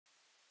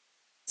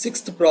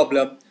Sixth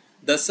problem.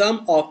 The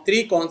sum of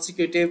three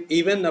consecutive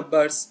even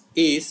numbers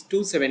is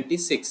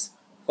 276.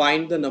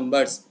 Find the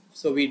numbers.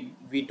 So we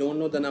don't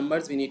know the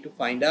numbers, we need to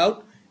find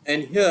out.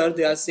 And here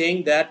they are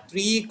saying that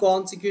three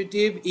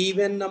consecutive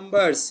even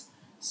numbers.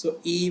 So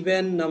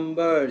even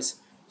numbers.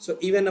 So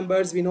even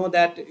numbers, we know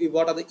that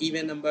what are the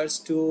even numbers?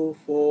 2,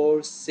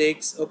 4,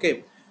 6.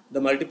 Okay, the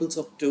multiples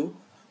of 2.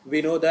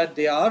 We know that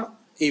they are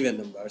even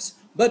numbers,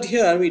 but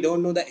here we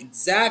don't know the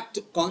exact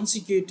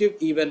consecutive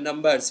even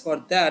numbers. For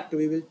that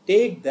we will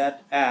take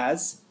that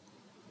as,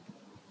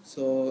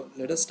 so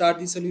let us start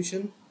the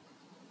solution.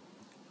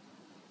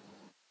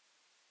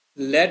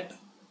 Let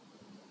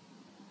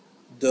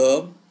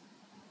the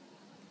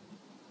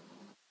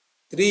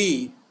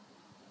three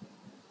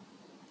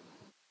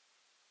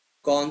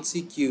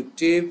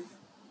consecutive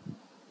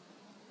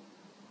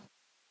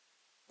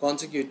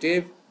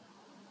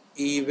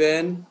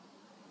even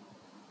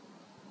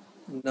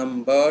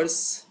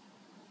numbers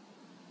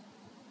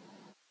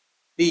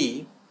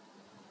be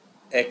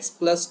x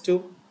plus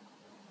 2,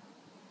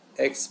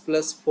 x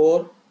plus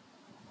 4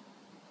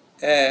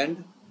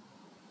 and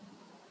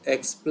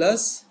x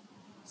plus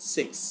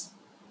 6.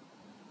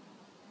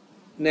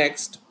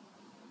 Next,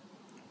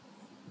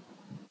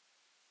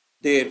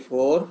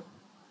 therefore,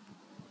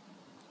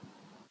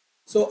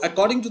 so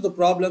according to the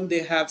problem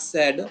they have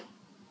said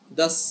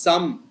the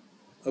sum.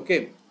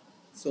 Okay,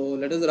 so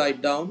let us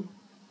write down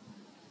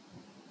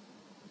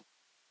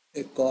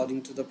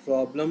according to the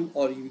problem,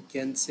 or you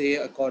can say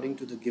according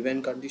to the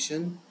given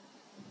condition.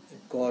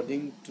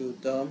 According to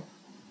the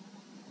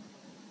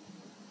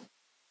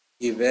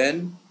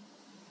given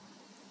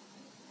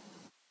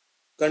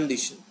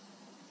condition.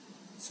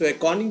 So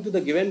according to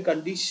the given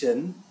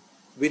condition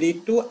we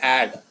need to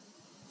add.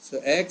 So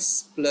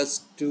x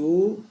plus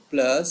 2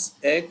 plus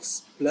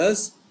x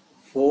plus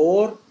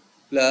 4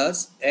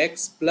 plus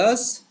x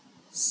plus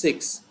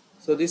 6.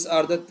 So these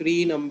are the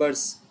three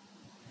numbers,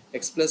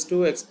 x plus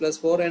 2, x plus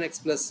 4 and x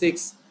plus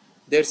 6.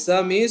 Their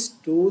sum is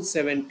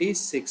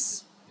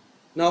 276.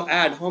 Now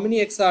add, how many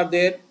x are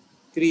there?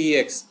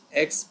 3x,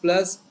 x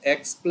plus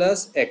x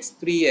plus x,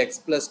 3x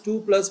plus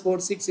 2 plus 4,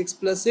 6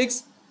 plus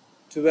 6,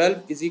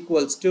 12 is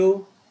equals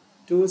to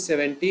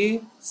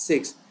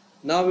 276.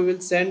 Now we will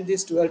send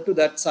this 12 to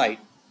that side.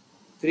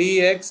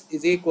 3x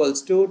is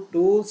equals to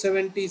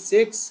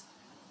 276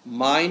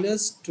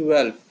 minus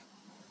 12.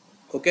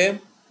 Okay,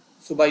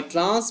 so by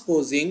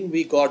transposing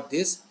we got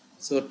this.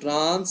 So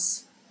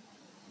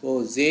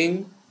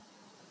transposing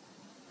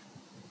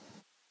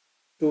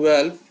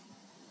 12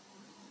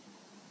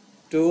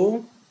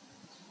 to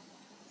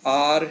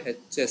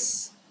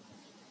RHS.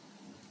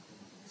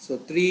 So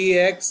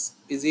 3x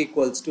is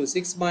equals to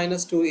 6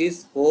 minus 2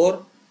 is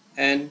 4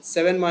 and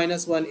 7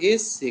 minus 1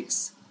 is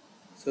 6.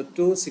 So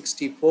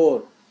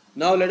 264.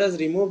 Now let us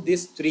remove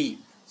this 3.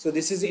 So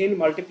this is in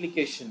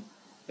multiplication.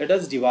 Let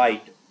us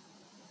divide.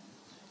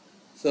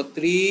 So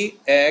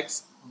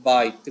 3x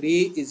by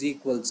 3 is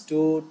equals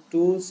to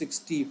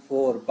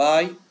 264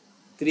 by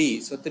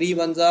 3. So 3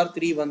 ones are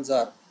 3 ones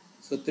are.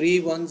 So 3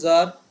 ones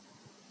are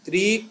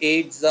 3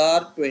 8s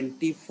are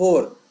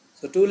 24.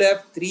 So 2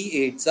 left,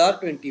 3 8s are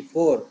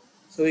 24.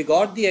 So we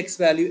got the x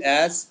value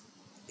as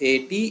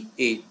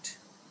 88.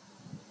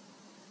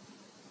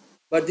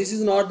 But this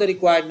is not the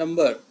required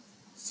number.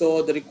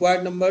 So the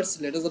required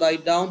numbers, let us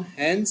write down.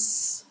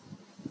 Hence,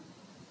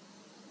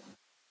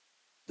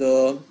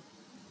 the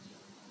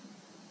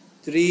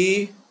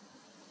three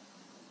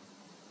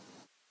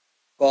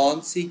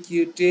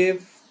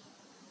consecutive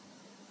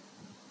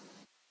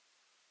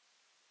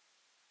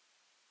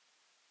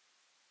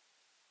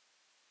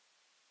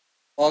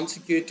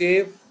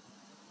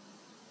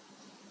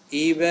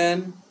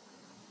even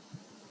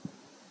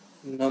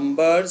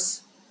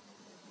numbers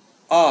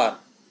are.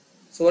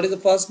 So what is the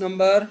first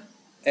number?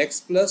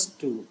 X plus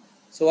 2.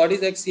 So what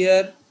is x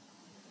here?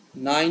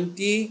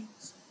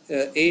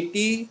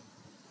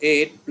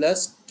 88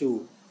 plus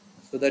 2.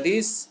 So that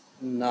is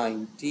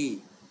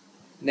 90.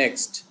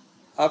 Next,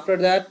 after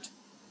that,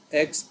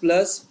 x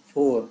plus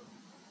 4.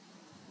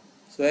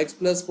 So x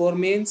plus 4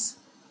 means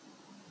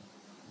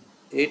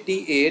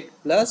 88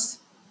 plus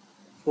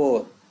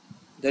 4.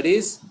 That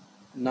is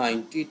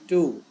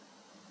 92.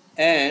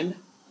 And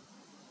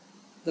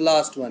the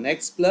last one,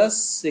 x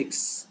plus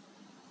 6.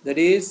 That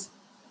is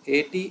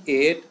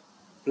 88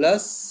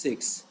 plus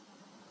 6.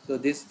 So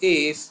this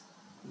is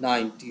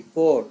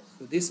 94.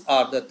 So these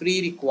are the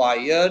three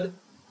required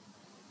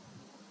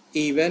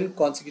even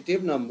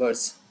consecutive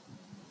numbers.